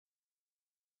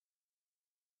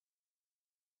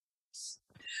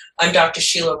I'm Dr.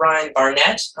 Sheila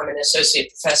Barnett. I'm an associate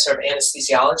professor of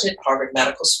anesthesiology at Harvard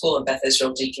Medical School and Beth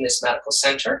Israel Deaconess Medical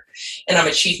Center, and I'm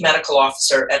a chief medical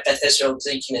officer at Beth Israel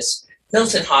Deaconess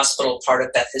Milton Hospital, part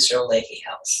of Beth Israel Lahey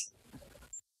Health.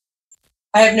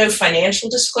 I have no financial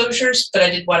disclosures, but I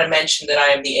did want to mention that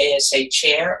I am the ASA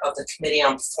chair of the Committee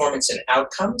on Performance and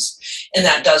Outcomes, and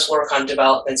that does work on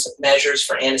developments of measures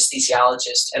for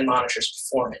anesthesiologists and monitors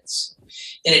performance.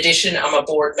 In addition, I'm a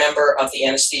board member of the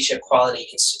Anesthesia Quality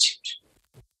Institute.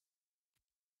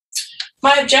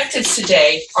 My objectives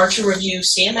today are to review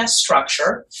CMS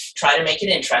structure, try to make it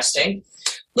interesting,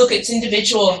 look at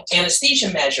individual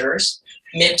anesthesia measures,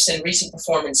 MIPS and recent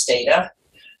performance data,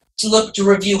 to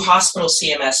review hospital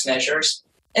CMS measures,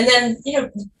 and then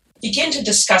begin to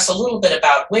discuss a little bit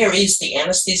about where is the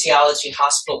anesthesiology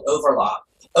hospital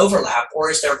overlap,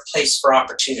 or is there a place for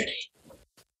opportunity?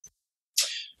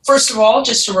 First of all,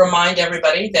 just to remind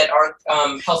everybody that our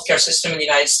healthcare system in the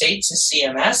United States is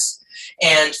CMS,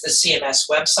 and the CMS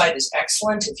website is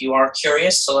excellent if you are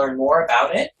curious to learn more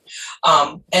about it,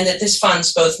 and that this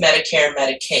funds both Medicare and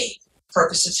Medicaid.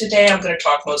 Purpose of today, I'm going to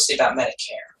talk mostly about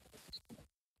Medicare.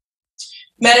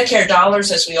 Medicare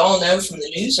dollars, as we all know from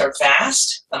the news, are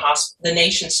vast. The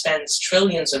nation spends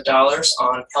trillions of dollars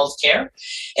on healthcare.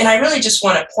 And I really just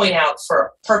want to point out,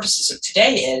 for purposes of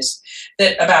today, is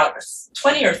that about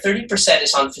 20 or 30%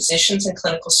 is on physicians and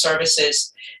clinical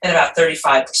services, and about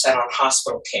 35% on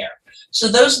hospital care. So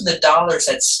those are the dollars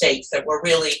at stake that we're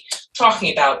really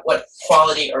talking about what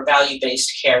quality or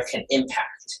value-based care can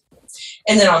impact.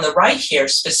 And then on the right here,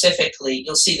 specifically,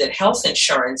 you'll see that health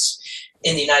insurance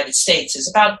in the United States is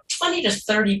about 20 to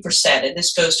 30%, and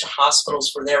this goes to hospitals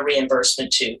for their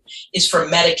reimbursement too, is for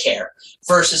Medicare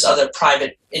versus other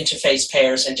private interface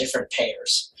payers and different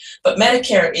payers. But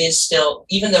Medicare is still,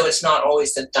 even though it's not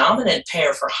always the dominant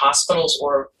payer for hospitals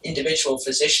or individual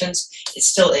physicians, it's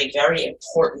still a very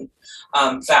important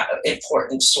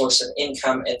source of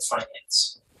income and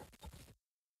finance.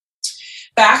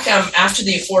 Back after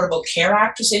the Affordable Care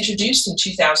Act was introduced in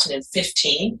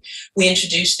 2015, we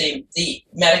introduced the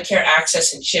Medicare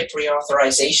Access and CHIP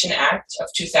Reauthorization Act of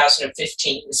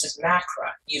 2015. This is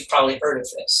MACRA. You've probably heard of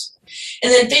this.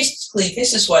 And then basically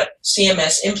this is what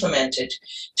CMS implemented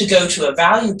to go to a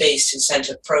value-based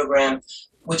incentive program,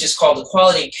 which is called the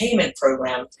Quality Payment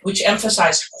Program, which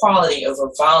emphasized quality over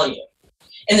volume.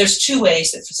 And there's two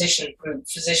ways that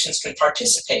physicians can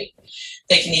participate.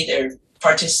 They can either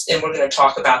and we're going to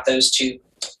talk about those two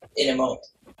in a moment.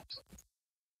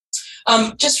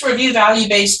 Just to review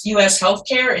value-based U.S.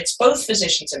 healthcare, it's both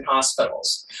physicians and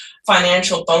hospitals.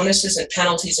 Financial bonuses and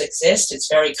penalties exist. It's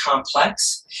very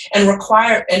complex and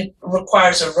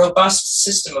requires a robust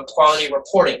system of quality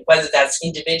reporting, whether that's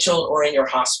individual or in your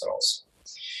hospitals.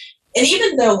 And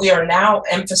even though we are now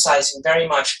emphasizing very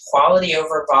much quality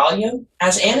over volume,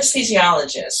 as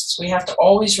anesthesiologists, we have to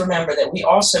always remember that we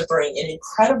also bring an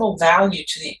incredible value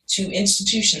to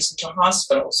institutions and to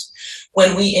hospitals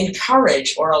when we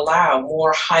encourage or allow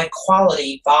more high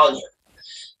quality volume.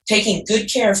 Taking good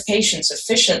care of patients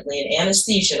efficiently in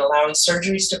anesthesia and allowing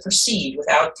surgeries to proceed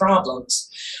without problems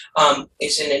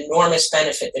is an enormous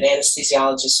benefit that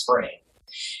anesthesiologists bring.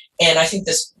 And I think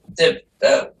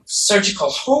the surgical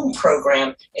home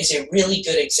program is a really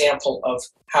good example of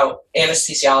how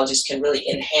anesthesiologists can really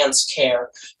enhance care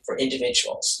for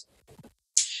individuals.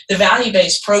 The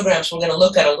value-based programs we're going to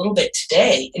look at a little bit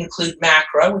today include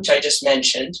MACRA, which I just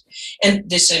mentioned, and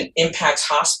this impacts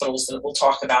hospitals that we'll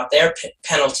talk about their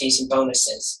penalties and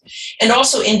bonuses, and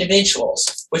also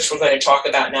individuals, which we're going to talk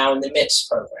about now in the MIPS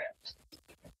program.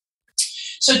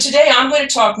 So today I'm going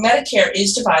to talk, Medicare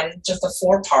is divided into the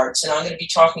 4 parts, and I'm going to be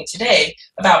talking today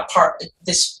about Part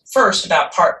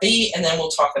B, and then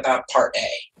we'll talk about Part A.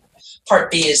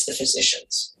 Part B is the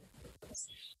physicians.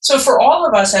 So for all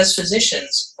of us as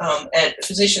physicians, and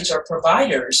physicians or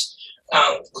providers,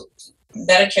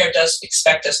 Medicare does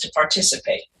expect us to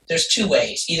participate. There's 2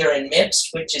 ways, either in MIPS,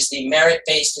 which is the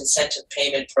Merit-Based Incentive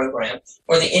Payment Program,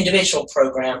 or the individual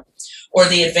program, or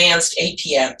the advanced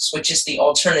APMs, which is the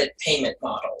alternate payment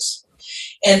models.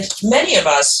 And many of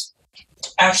us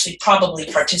actually probably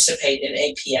participate in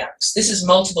APMs. This is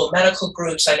multiple medical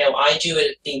groups. I know I do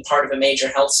it being part of a major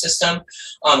health system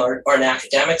or an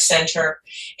academic center.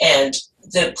 And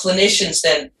the clinicians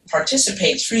then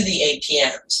participate through the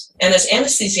APMs. And as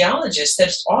anesthesiologists,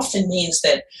 that often means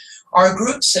that our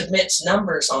group submits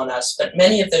numbers on us, but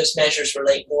many of those measures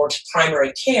relate more to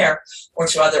primary care or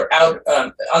to other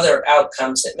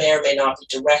outcomes that may or may not be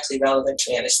directly relevant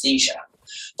to anesthesia.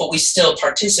 But we still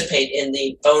participate in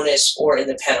the bonus or in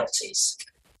the penalties.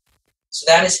 So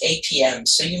that is APM.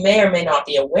 So you may or may not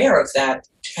be aware of that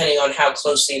depending on how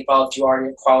closely involved you are in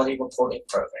your quality reporting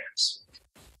programs.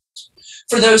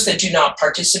 For those that do not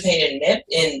participate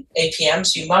in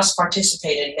APMs, you must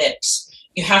participate in MIPS.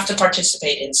 You have to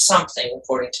participate in something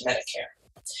according to Medicare.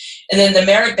 And then the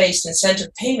merit-based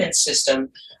incentive payment system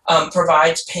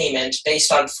provides payment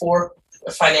based on 4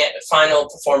 final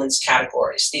performance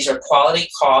categories. These are quality,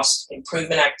 cost,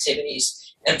 improvement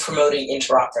activities, and promoting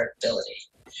interoperability.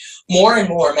 More and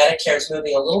more, Medicare is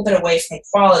moving a little bit away from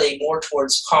quality, more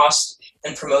towards cost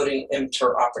and promoting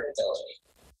interoperability.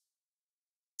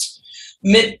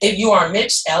 If you are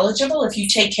MIPS eligible, if you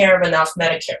take care of enough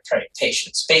Medicare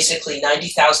patients, basically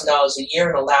 $90,000 a year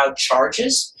in allowed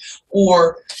charges,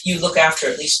 or you look after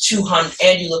at least 200,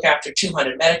 and you look after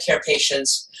 200 Medicare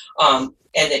patients,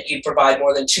 and that you provide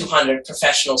more than 200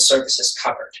 professional services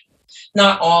covered.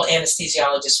 Not all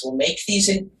anesthesiologists will make these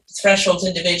thresholds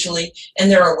individually,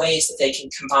 and there are ways that they can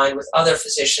combine with other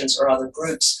physicians or other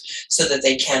groups so that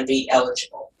they can be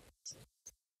eligible.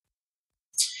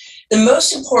 The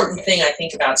most important thing I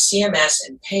think about CMS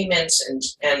and payments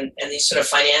and these sort of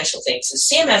financial things is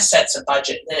CMS sets a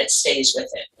budget and then it stays with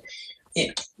it.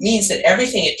 It means that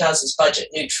everything it does is budget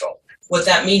neutral. What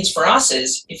that means for us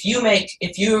is if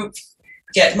you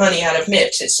get money out of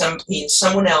MIPS, it means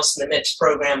someone else in the MIPS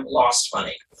program lost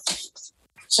money.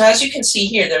 So as you can see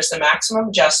here, there's the maximum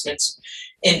adjustments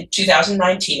in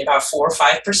 2019, about 4 or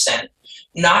 5%,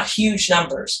 not huge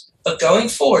numbers. But going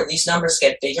forward, these numbers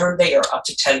get bigger and bigger, up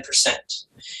to 10%.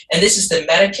 And this is the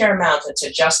Medicare amount that's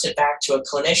adjusted back to a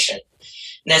clinician.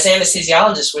 And as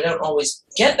anesthesiologists, we don't always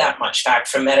get that much back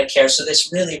from Medicare, so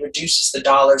this really reduces the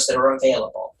dollars that are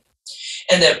available.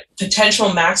 And the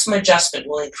potential maximum adjustment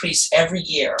will increase every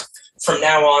year from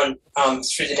now on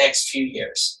through the next few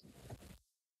years.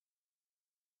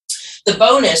 The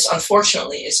bonus,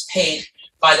 unfortunately, is paid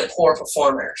by the poor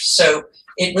performers. So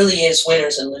it really is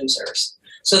winners and losers.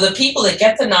 So the people that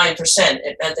get the 9%,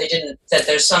 it meant that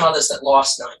there's some others that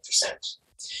lost 9%.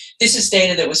 This is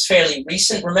data that was fairly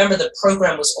recent. Remember, the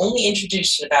program was only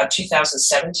introduced in about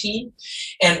 2017.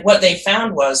 And what they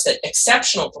found was that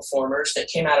exceptional performers that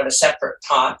came out of a separate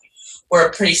pot were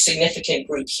a pretty significant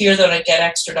group here that would get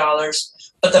extra dollars,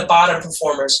 but the bottom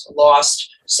performers lost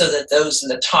so that those in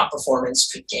the top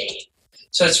performance could gain.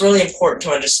 So it's really important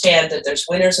to understand that there's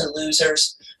winners and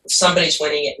losers. If somebody's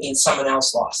winning, it means someone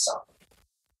else lost some.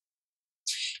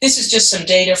 This is just some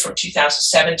data from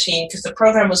 2017, because the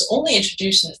program was only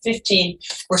introduced in 2015.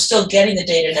 We're still getting the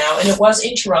data now, and it was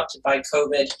interrupted by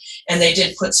COVID, and they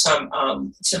did put some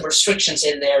restrictions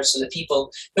in there so that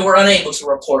people that were unable to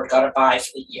report got a buy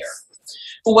for the year.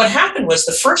 But what happened was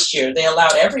the first year, they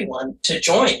allowed everyone to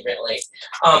join, really,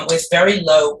 with very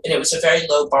low, and it was a very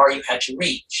low bar you had to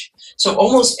reach. So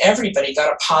almost everybody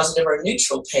got a positive or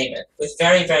neutral payment with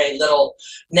very, very little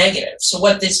negative. So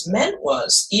what this meant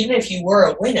was, even if you were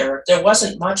a winner, there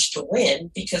wasn't much to win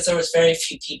because there was very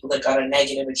few people that got a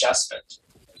negative adjustment.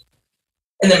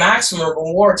 And the maximum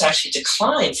rewards actually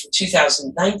declined from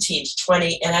 2019 to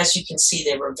 20, and as you can see,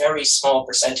 they were very small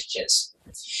percentages.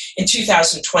 In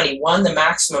 2021, the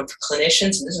maximum for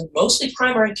clinicians, and this is mostly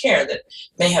primary care that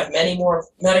may have many more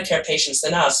Medicare patients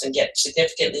than us and get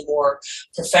significantly more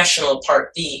professional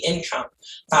Part B income,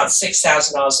 about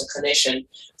 $6,000 a clinician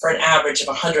for an average of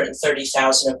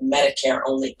 $130,000 of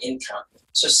Medicare-only income.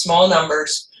 So small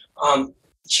numbers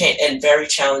and very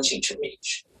challenging to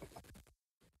reach.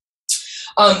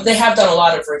 They have done a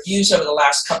lot of reviews over the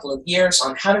last couple of years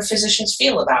on how do physicians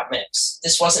feel about MIPS.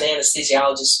 This wasn't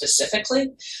anesthesiologists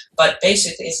specifically, but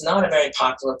basically it's not a very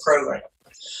popular program.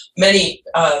 Many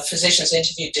physicians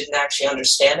interviewed didn't actually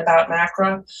understand about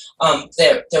MACRA.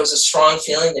 There was a strong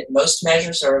feeling that most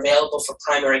measures are available for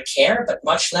primary care, but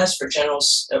much less for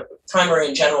primary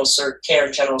and general care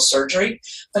and general surgery,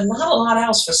 but not a lot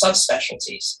else for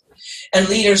subspecialties. And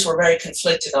leaders were very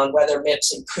conflicted on whether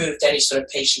MIPS improved any sort of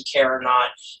patient care or not,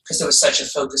 because there was such a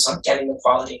focus on getting the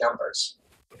quality numbers.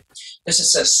 There's a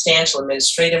substantial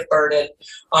administrative burden,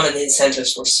 and the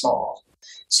incentives were small.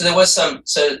 So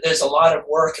there's a lot of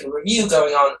work and review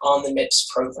going on the MIPS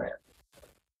program.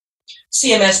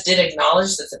 CMS did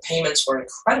acknowledge that the payments were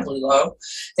incredibly low.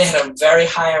 They had a very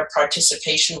higher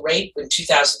participation rate in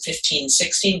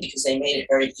 2015-16 because they made it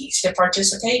very easy to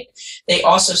participate. They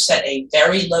also set a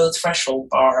very low threshold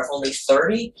bar of only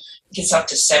 30. It gets up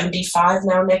to 75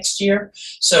 now next year.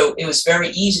 So it was very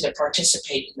easy to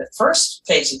participate in the first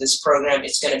phase of this program.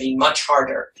 It's going to be much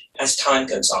harder as time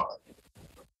goes on.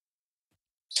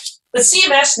 But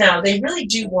CMS now, they really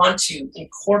do want to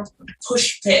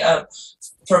push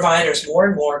providers more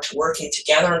and more to working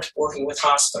together and to working with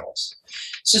hospitals.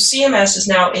 So CMS is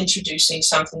now introducing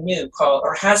something new called,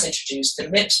 or has introduced, the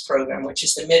MIPS program, which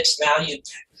is the MIPS Value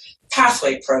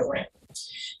Pathway Program.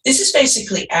 This is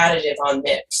basically additive on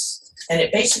MIPS, and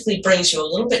it basically brings you a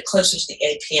little bit closer to the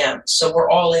APM, so we're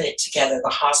all in it together, the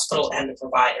hospital and the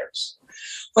providers.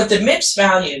 What the MIPS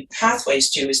value pathways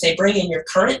do is they bring in your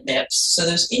current MIPS, so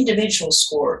those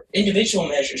individual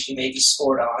measures you may be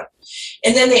scored on,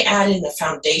 and then they add in the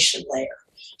foundation layer.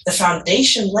 The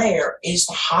foundation layer is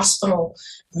the hospital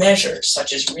measures,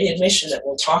 such as readmission that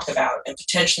we'll talk about, and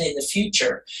potentially in the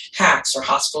future, HACs or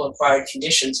hospital-acquired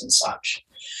conditions and such.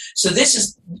 So this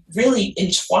is really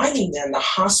entwining then the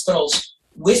hospitals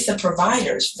with the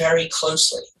providers very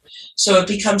closely. So it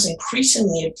becomes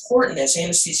increasingly important as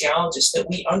anesthesiologists that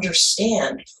we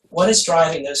understand what is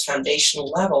driving those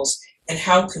foundational levels and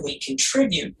how can we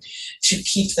contribute to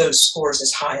keep those scores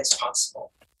as high as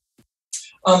possible.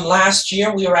 Last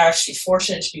year, we were actually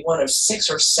fortunate to be one of 6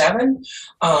 or 7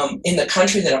 in the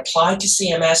country that applied to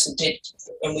CMS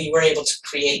and we were able to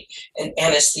create an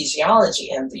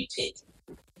anesthesiology MVP.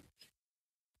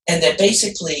 And that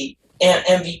basically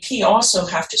MVP also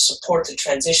have to support the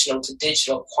transitional to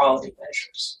digital quality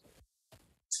measures.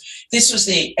 This was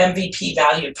the MVP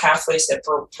value pathways that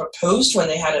were proposed when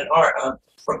they had a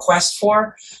request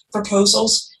for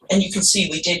proposals. And you can see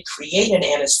we did create an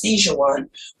anesthesia one,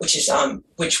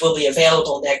 which will be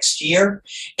available next year.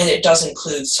 And it does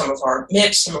include some of our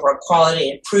MIPS, some of our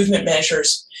quality improvement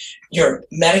measures, your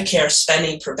Medicare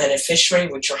spending per beneficiary,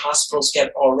 which your hospitals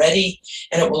get already,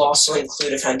 and it will also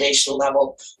include a foundational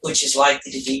level, which is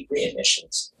likely to be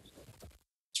readmissions.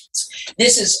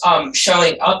 This is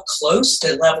showing up close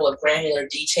the level of granular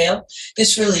detail.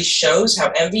 This really shows how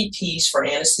MVPs for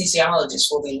anesthesiologists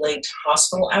will be linked to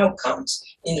hospital outcomes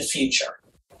in the future.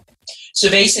 So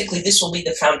basically, this will be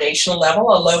the foundational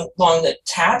level. Along the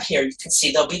tab here, you can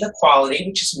see there'll be the quality,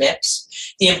 which is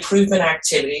MIPS, the improvement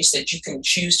activities that you can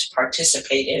choose to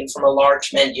participate in from a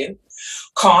large menu,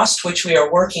 cost, which we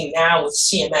are working now with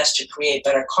CMS to create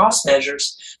better cost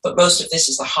measures, but most of this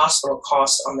is the hospital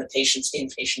costs on the patient's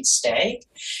inpatient stay,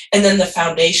 and then the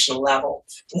foundational level,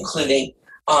 including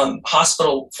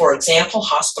hospital, for example,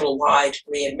 hospital-wide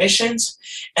readmissions,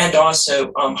 and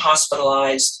also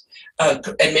hospitalized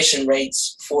admission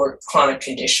rates for chronic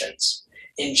conditions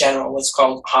in general, what's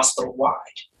called hospital-wide.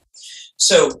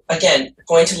 So again,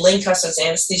 going to link us as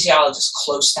anesthesiologists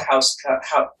close to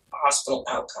hospital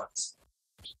outcomes.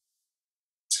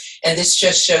 And this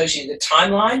just shows you the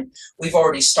timeline. We've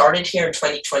already started here in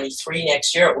 2023.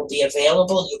 Next year it will be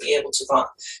available. You'll be able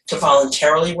to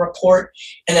voluntarily report.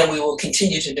 And then we will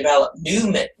continue to develop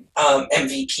new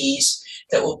MVPs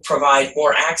that will provide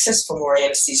more access for more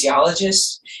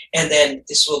anesthesiologists. And then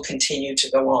this will continue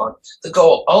to go on. The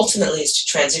goal ultimately is to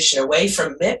transition away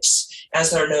from MIPS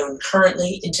as they're known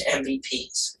currently into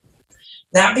MVPs.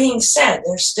 That being said,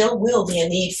 there still will be a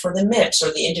need for the MIPS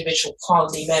or the individual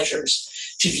quality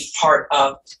measures to be part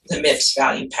of the MIPS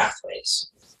value pathways.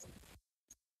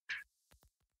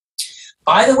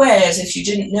 By the way, as if you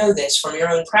didn't know this from your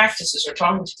own practices or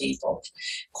talking to people,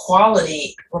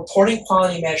 reporting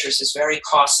quality measures is very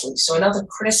costly. So another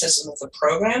criticism of the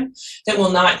program that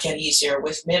will not get easier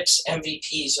with MIPS,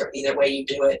 MVPs, or either way you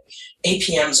do it.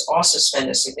 APMs also spend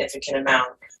a significant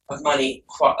amount of money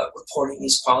reporting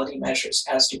these quality measures,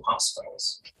 as do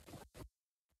hospitals.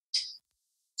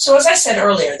 So as I said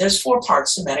earlier, there's 4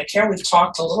 parts to Medicare. We've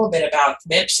talked a little bit about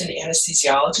MIPS and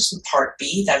anesthesiologists in Part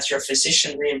B, that's your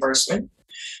physician reimbursement.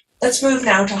 Let's move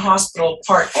now to hospital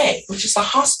Part A, which is the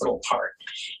hospital part.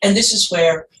 And this is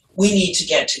where we need to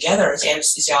get together as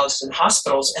anesthesiologists in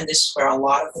hospitals, and this is where a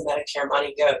lot of the Medicare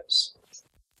money goes.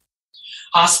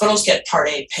 Hospitals get Part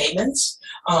A payments,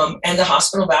 and the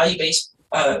hospital value-based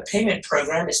payment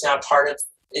program is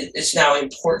now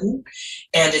important,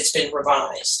 and it's been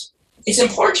revised. It's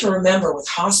important to remember with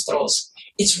hospitals,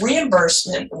 it's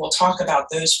reimbursement, and we'll talk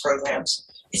about those programs.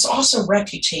 It's also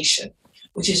reputation,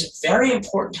 which is very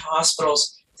important to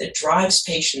hospitals that drives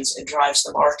patients and drives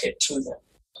the market to them.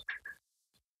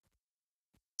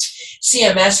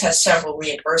 CMS has several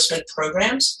reimbursement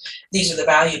programs. These are the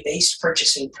value-based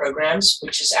purchasing programs,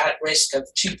 which is at risk of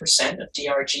 2% of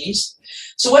DRGs.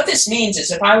 So what this means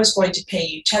is if I was going to pay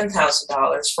you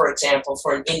 $10,000, for example,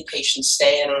 for an inpatient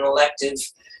stay and an elective,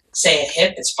 say a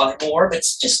hip, it's probably more, but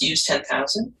just use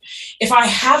 10,000. If I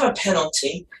have a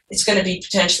penalty, it's going to be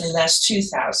potentially less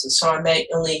 2,000. So I may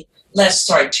only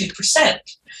 2%.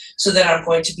 So that I'm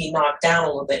going to be knocked down a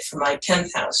little bit from my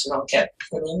 10,000. I'll get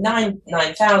really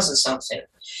 9,000 something.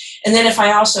 And then if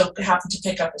I also happen to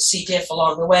pick up a C. diff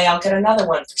along the way, I'll get another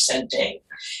 1% ding.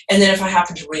 And then if I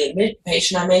happen to readmit the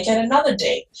patient, I may get another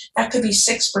date. That could be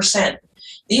 6%.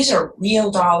 These are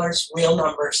real dollars, real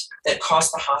numbers that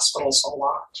cost the hospitals a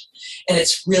lot. And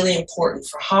it's really important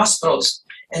for hospitals,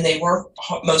 and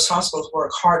most hospitals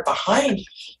work hard behind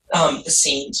the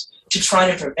scenes to try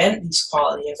to prevent these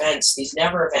quality events, these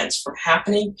never events from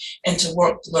happening, and to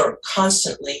work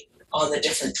constantly on the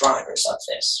different drivers of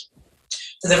this.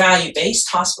 For the value-based,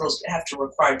 hospitals have to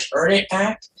require to earn it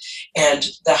back, and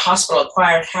the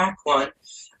hospital-acquired hack one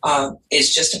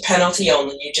is just a penalty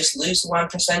only. You just lose the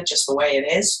 1% just the way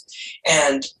it is,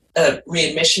 and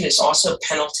readmission is also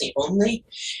penalty only.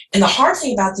 And the hard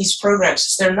thing about these programs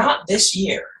is they're not this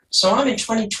year. So I'm in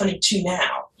 2022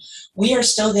 now. We are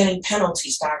still getting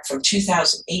penalties back from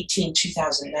 2018,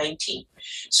 2019.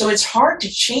 So it's hard to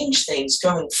change things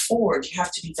going forward. You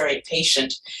have to be very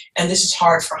patient. And this is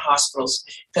hard for hospitals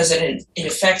because it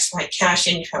affects my cash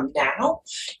income now,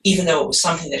 even though it was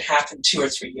something that happened 2 or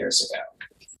 3 years ago.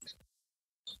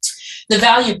 The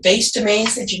value-based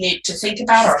domains that you need to think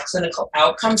about are clinical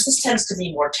outcomes. This tends to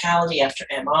be mortality after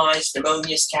MIs,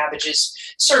 pneumonias, CABGs.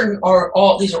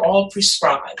 These are all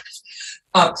prescribed.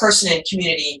 Person and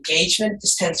community engagement,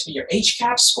 this tends to be your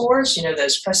HCAP scores. You know,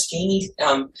 those Press-Ganey,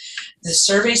 the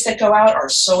surveys that go out are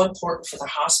so important for the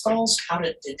hospitals.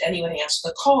 Did anyone answer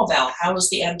the call bell? How was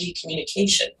the MD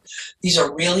communication? These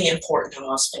are really important to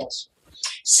hospitals.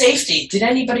 Safety, did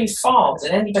anybody fall?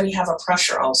 Did anybody have a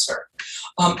pressure ulcer?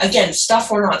 Again,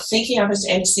 stuff we're not thinking of as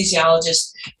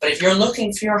anesthesiologists, but if you're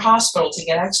looking for your hospital to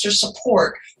get extra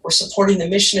support or supporting the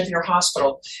mission of your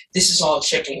hospital, this is all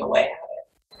chipping away at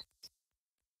it.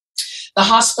 The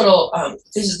hospital,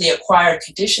 this is the Acquired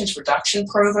Conditions Reduction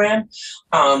Program.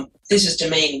 This is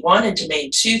Domain 1 and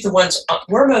Domain 2. The ones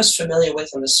we're most familiar with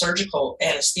in the surgical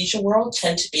anesthesia world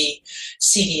tend to be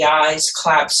CDIs,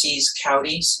 CLABSIs,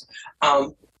 CAUTIs.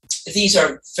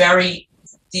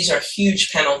 These are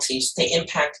huge penalties. They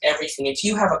impact everything. If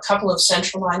you have a couple of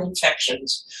central line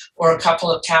infections or a couple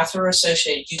of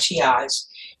catheter-associated UTIs,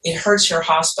 it hurts your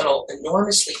hospital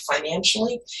enormously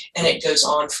financially, and it goes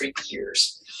on for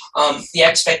years. The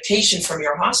expectation from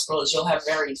your hospital is you'll have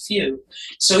very few.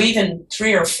 So even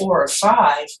 3 or 4 or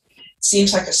 5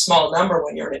 seems like a small number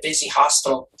when you're in a busy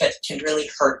hospital, but can really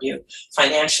hurt you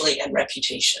financially and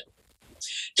reputation.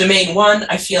 Domain 1,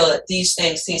 I feel that these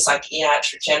things like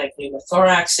iatrogenic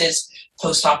pneumothoraxes,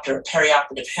 post-operative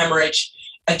perioperative hemorrhage,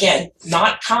 again,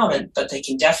 not common, but they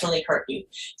can definitely hurt you.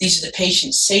 These are the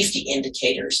patient safety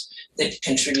indicators that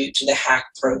contribute to the HAC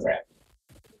program.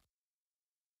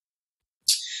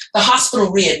 The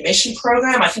hospital readmission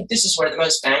program, I think this is where the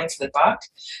most bang for the buck.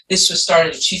 This was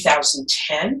started in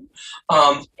 2010,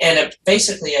 and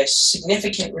basically a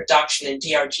significant reduction in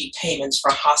DRG payments for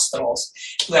hospitals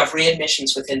who have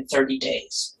readmissions within 30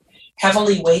 days.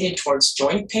 Heavily weighted towards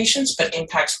joint patients, but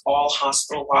impacts all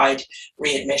hospital-wide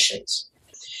readmissions.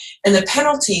 And the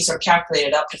penalties are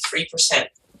calculated up to 3%.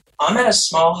 I'm at a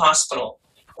small hospital.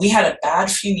 We had a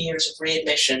bad few years of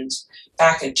readmissions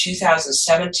back in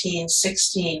 2017,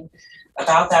 16,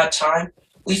 about that time.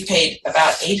 We've paid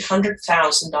about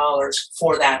 $800,000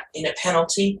 for that in a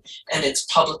penalty, and it's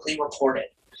publicly reported.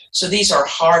 So these are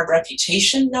hard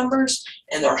reputation numbers,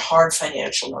 and they're hard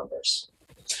financial numbers.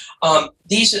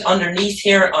 These are underneath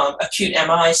here, acute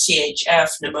MI,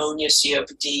 CHF, pneumonia,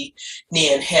 COPD,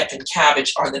 knee and hip, and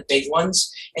CABG are the big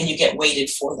ones, and you get weighted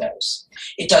for those.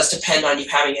 It does depend on you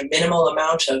having a minimal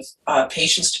amount of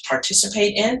patients to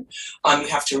participate in. You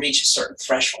have to reach a certain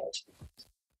threshold.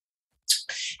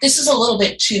 This is a little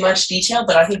bit too much detail,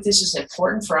 but I think this is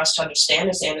important for us to understand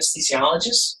as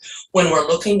anesthesiologists when we're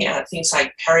looking at things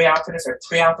like perioperative or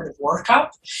preoperative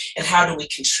workup and how do we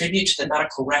contribute to the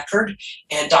medical record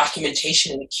and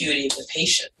documentation and acuity of the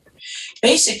patient.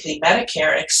 Basically,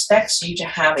 Medicare expects you to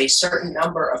have a certain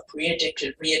number of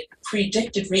predicted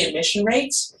readmission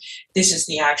rates. This is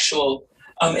the actual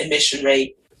admission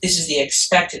rate. This is the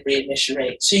expected readmission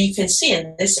rate. So you can see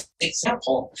in this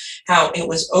example how it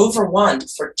was over 1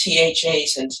 for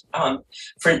THAs and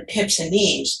for hips and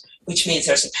knees, which means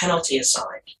there's a penalty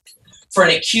assigned. For an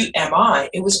acute MI,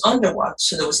 it was under 1,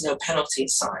 so there was no penalty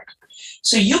assigned.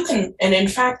 So you can, and in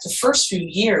fact, the first few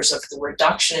years of the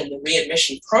reduction in the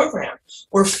readmission program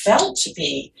were felt to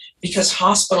be because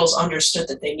hospitals understood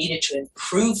that they needed to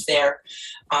improve their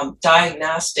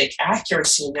diagnostic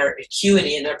accuracy and their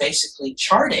acuity and their basically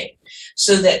charting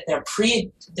so that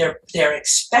their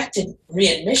expected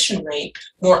readmission rate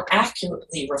more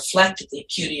accurately reflected the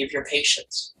acuity of your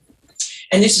patients.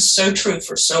 And this is so true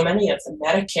for so many of the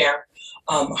Medicare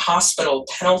hospital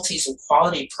penalties and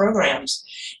quality programs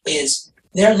is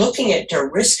they're looking at their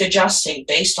risk adjusting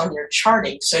based on your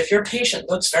charting. So if your patient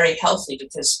looks very healthy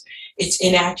because it's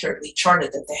inaccurately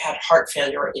charted that they had heart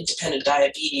failure or independent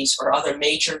diabetes or other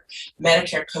major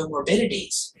Medicare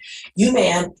comorbidities, you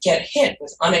may get hit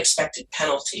with unexpected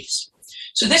penalties.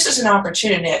 So this is an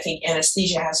opportunity, I think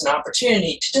anesthesia has an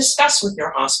opportunity to discuss with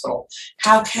your hospital,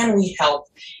 how can we help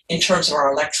in terms of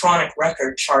our electronic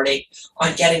record charting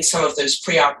on getting some of those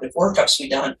preoperative workups we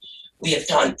have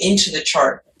done into the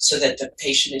chart so that the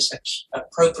patient is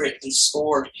appropriately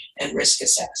scored and risk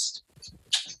assessed.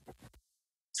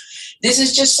 This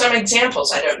is just some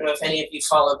examples. I don't know if any of you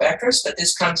follow Becker's, but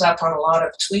this comes up on a lot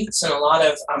of tweets and a lot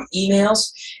of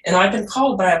emails. And I've been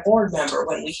called by a board member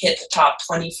when we hit the top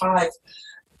 25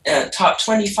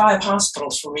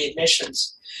 hospitals for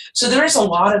readmissions. So there is a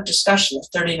lot of discussion of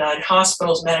 39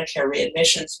 hospitals, Medicare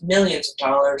readmissions, millions of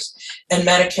dollars, and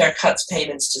Medicare cuts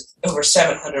payments to over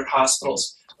 700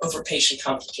 hospitals over patient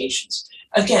complications.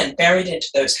 Again, buried into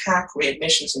those HAC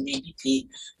readmissions and VBP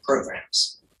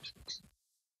programs.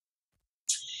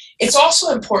 It's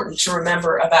also important to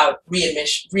remember about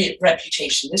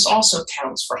reputation. This also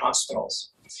counts for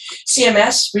hospitals.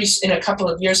 CMS, in a couple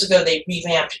of years ago, they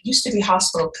revamped. It used to be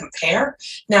Hospital Compare,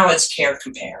 now it's Care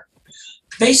Compare.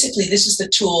 Basically, this is the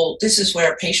tool, this is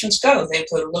where patients go. They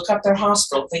go to look up their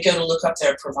hospital, they go to look up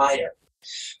their provider.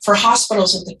 For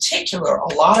hospitals in particular,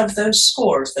 a lot of those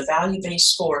scores, the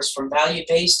value-based scores from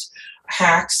value-based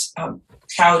HACs,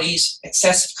 CAUTIs,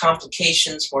 excessive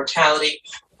complications, mortality,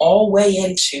 all weigh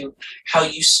into how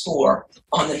you score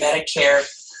on the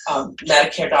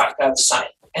Medicare.gov site.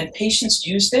 And patients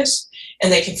use this,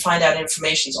 and they can find out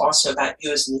information also about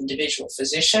you as an individual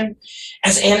physician.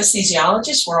 As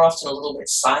anesthesiologists, we're often a little bit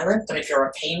silent, but if you're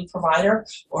a pain provider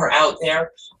or out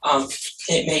there,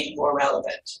 it may be more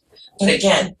relevant. But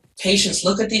again, patients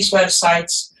look at these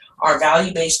websites, our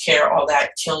value-based care, all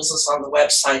that kills us on the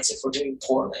websites if we're doing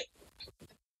poorly.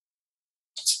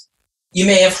 You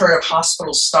may have heard of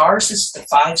hospital stars. This is the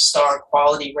 5-star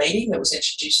quality rating that was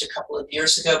introduced a couple of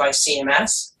years ago by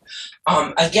CMS.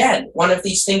 Again, one of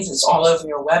these things is all over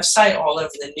your website, all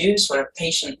over the news. When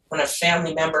a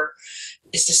family member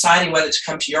is deciding whether to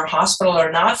come to your hospital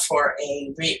or not for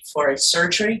a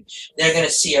surgery, they're going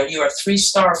to see, are you a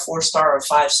 3-star, 4-star, or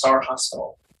 5-star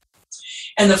hospital?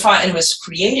 And it was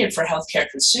created for healthcare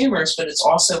consumers, but it's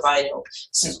also vital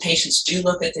since patients do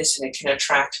look at this and it can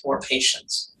attract more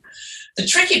patients. The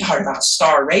tricky part about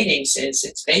star ratings is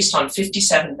it's based on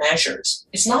 57 measures.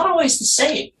 It's not always the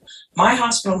same. My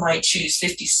hospital might choose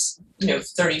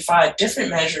 35 different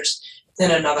measures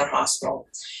than another hospital.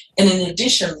 And in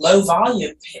addition, low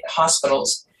volume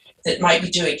hospitals that might be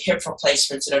doing hip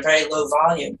replacements in a very low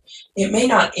volume, it may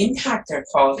not impact their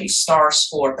quality star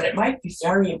score, but it might be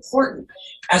very important.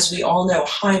 As we all know,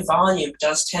 high volume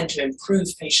does tend to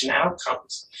improve patient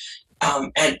outcomes.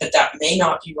 But that may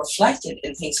not be reflected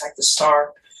in things like the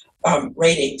star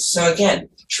ratings. So again,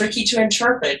 tricky to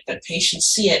interpret, but patients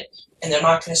see it and they're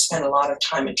not going to spend a lot of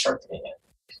time interpreting it.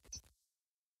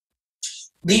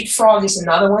 Leapfrog is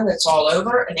another one that's all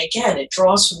over, and again, it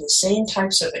draws from the same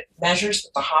types of measures that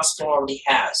the hospital already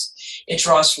has. It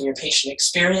draws from your patient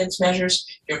experience measures,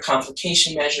 your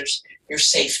complication measures, your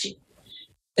safety.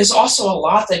 There's also a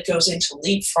lot that goes into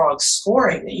Leapfrog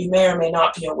scoring that you may or may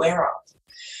not be aware of.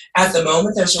 At the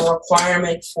moment, there's a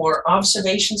requirement for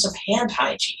observations of hand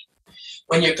hygiene.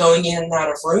 When you're going in and out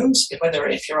of rooms, whether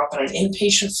if you're up on an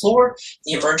inpatient floor,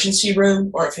 the emergency room,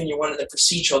 or if you're one of the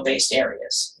procedural-based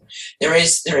areas. There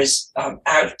is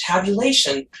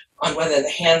tabulation on whether the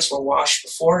hands were washed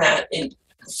before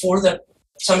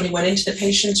somebody went into the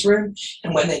patient's room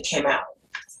and when they came out.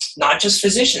 Not just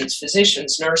physicians,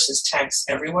 nurses, techs,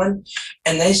 everyone.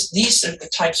 And these are the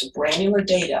types of granular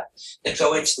data that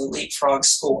go into the Leapfrog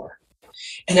score.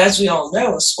 And as we all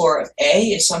know, a score of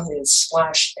A is something that's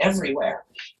splashed everywhere,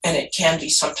 and it can be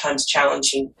sometimes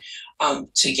challenging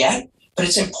to get. But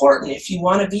it's important if you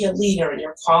want to be a leader in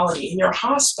your quality in your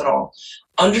hospital,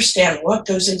 understand what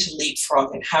goes into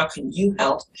Leapfrog and how can you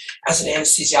help as an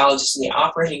anesthesiologist in the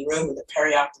operating room or the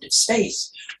perioperative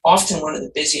space, often one of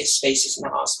the busiest spaces in the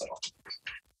hospital.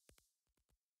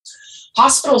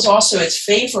 Hospitals also, it's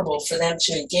favorable for them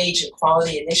to engage in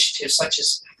quality initiatives such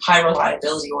as high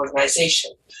reliability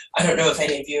organization. I don't know if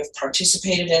any of you have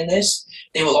participated in this.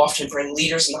 They will often bring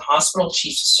leaders in the hospital,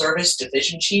 chiefs of service,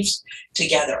 division chiefs,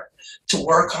 together to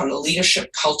work on the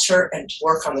leadership culture and to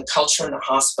work on the culture in the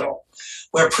hospital.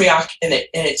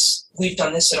 We've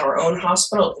done this at our own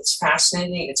hospital. It's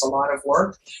fascinating. It's a lot of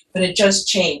work, but it does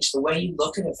change the way you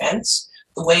look at events,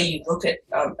 the way you look at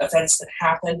events that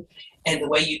happen, and the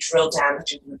way you drill down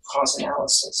into root cause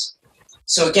analysis.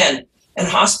 So again, and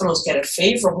hospitals get a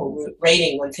favorable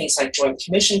rating when things like Joint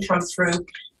Commission come through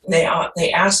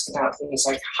they ask about things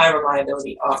like high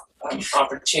reliability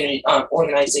opportunity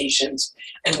organizations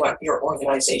and what your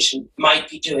organization might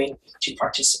be doing to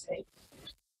participate.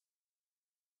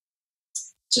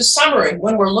 So summary,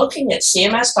 when we're looking at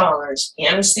CMS dollars,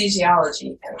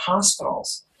 anesthesiology, and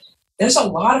hospitals, there's a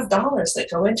lot of dollars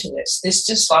that go into this. This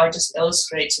slide just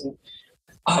illustrates in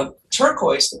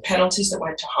turquoise the penalties that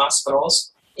went to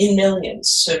hospitals in millions,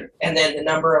 so, and then the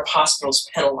number of hospitals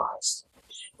penalized.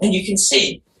 And you can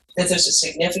see that there's a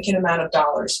significant amount of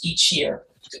dollars each year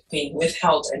being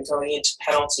withheld and going into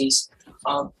penalties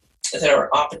that are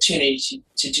opportunities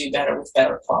to do better with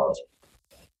better quality.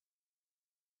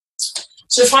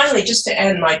 So finally, just to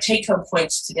end, my take-home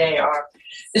points today are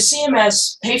the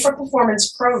CMS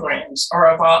pay-for-performance programs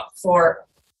are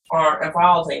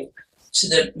evolving to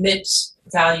the MIPS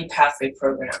Value Pathway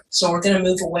Program. So we're going to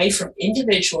move away from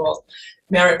individual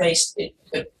merit-based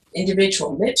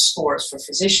individual MIPS scores for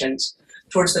physicians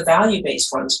towards the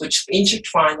value-based ones, which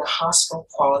intertwine the hospital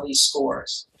quality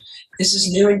scores. This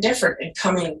is new and different and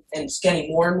coming and it's getting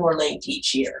more and more linked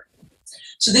each year.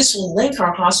 So this will link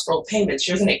our hospital payments.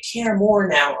 You're going to care more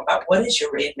now about what is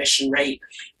your readmission rate,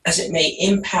 as it may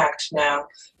impact now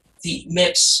the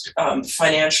MIPS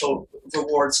financial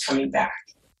rewards coming back.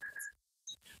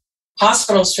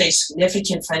 Hospitals face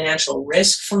significant financial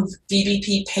risk from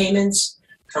VBP payments,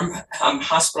 from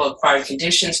hospital-acquired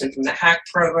conditions, and from the HAC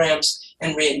programs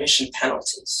and readmission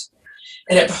penalties.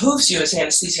 And it behooves you as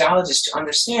anesthesiologists to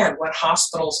understand what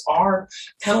hospitals are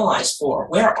penalized for.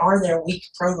 Where are their weak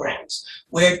programs?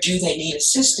 Where do they need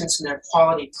assistance in their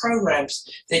quality programs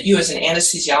that you as an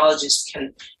anesthesiologist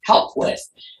can help with?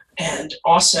 And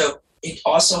also, it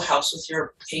also helps with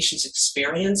your patient's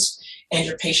experience and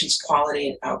your patient's quality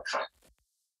and outcome.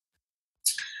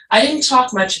 I didn't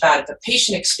talk much about it, but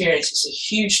patient experience is a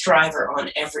huge driver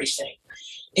on everything.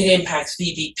 It impacts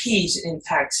VBPs, it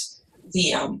impacts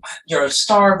the your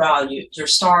star value, your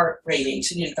star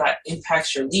ratings, and it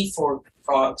impacts your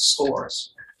leap-forward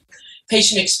scores.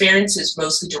 Patient experience is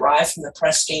mostly derived from the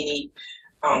Press-Ganey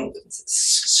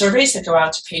surveys that go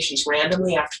out to patients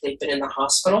randomly after they've been in the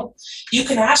hospital. You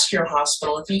can ask your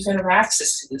hospital if you can have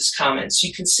access to these comments.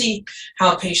 You can see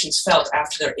how patients felt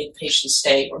after their inpatient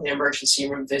stay or their emergency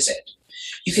room visit.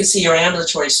 You can see your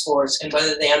ambulatory scores and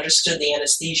whether they understood the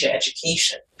anesthesia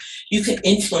education. You can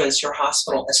influence your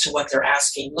hospital as to what they're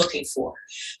asking, looking for.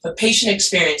 But patient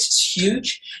experience is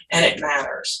huge and it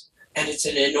matters. And it's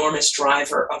an enormous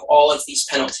driver of all of these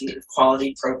penalty and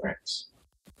quality programs.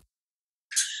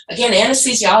 Again,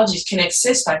 anesthesiologists can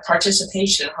assist by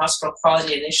participation in hospital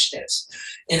quality initiatives,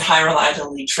 in high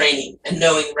reliability training, and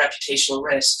knowing the reputational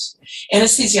risks.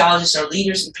 Anesthesiologists are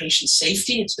leaders in patient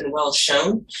safety. It's been well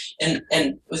shown. And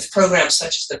with programs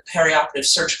such as the perioperative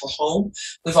surgical home,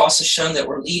 we've also shown that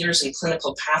we're leaders in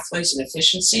clinical pathways and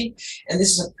efficiency. And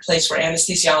this is a place where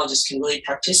anesthesiologists can really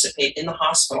participate in the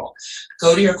hospital.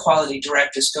 Go to your quality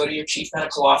directors, go to your chief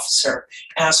medical officer,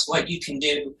 ask what you can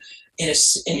do in a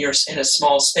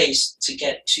small space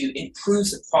to improve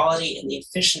the quality and the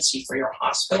efficiency for your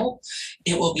hospital.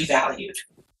 It will be valued.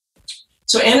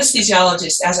 So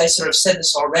anesthesiologists, as I sort of said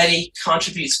this already,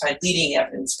 contributes by leading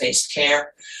evidence-based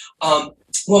care.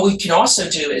 What we can also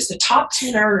do is the top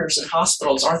 10 earners in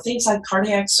hospitals are things like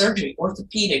cardiac surgery,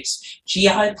 orthopedics,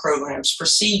 GI programs,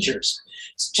 procedures,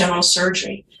 general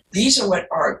surgery. These are what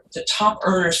are the top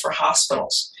earners for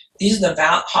hospitals. These are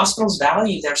the hospitals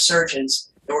value their surgeons,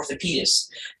 orthopedists.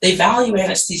 They value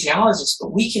anesthesiologists,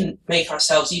 but we can make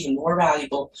ourselves even more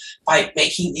valuable by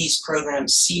making these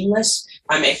programs seamless,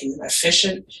 by making them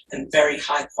efficient and very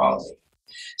high quality.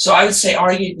 So I would say,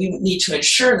 we need to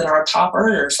ensure that our top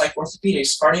earners like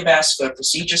orthopedics, cardiovascular,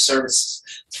 procedure services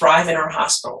thrive in our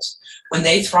hospitals. When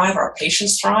they thrive, our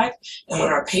patients thrive, and when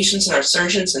our patients and our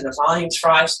surgeons and the volume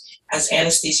thrives, as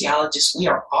anesthesiologists, we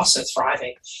are also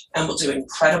thriving and will do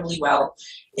incredibly well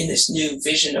in this new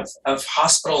vision of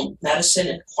hospital medicine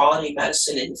and quality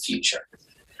medicine in the future.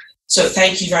 So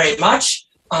thank you very much.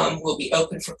 We'll be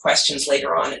open for questions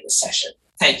later on in the session.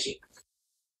 Thank you.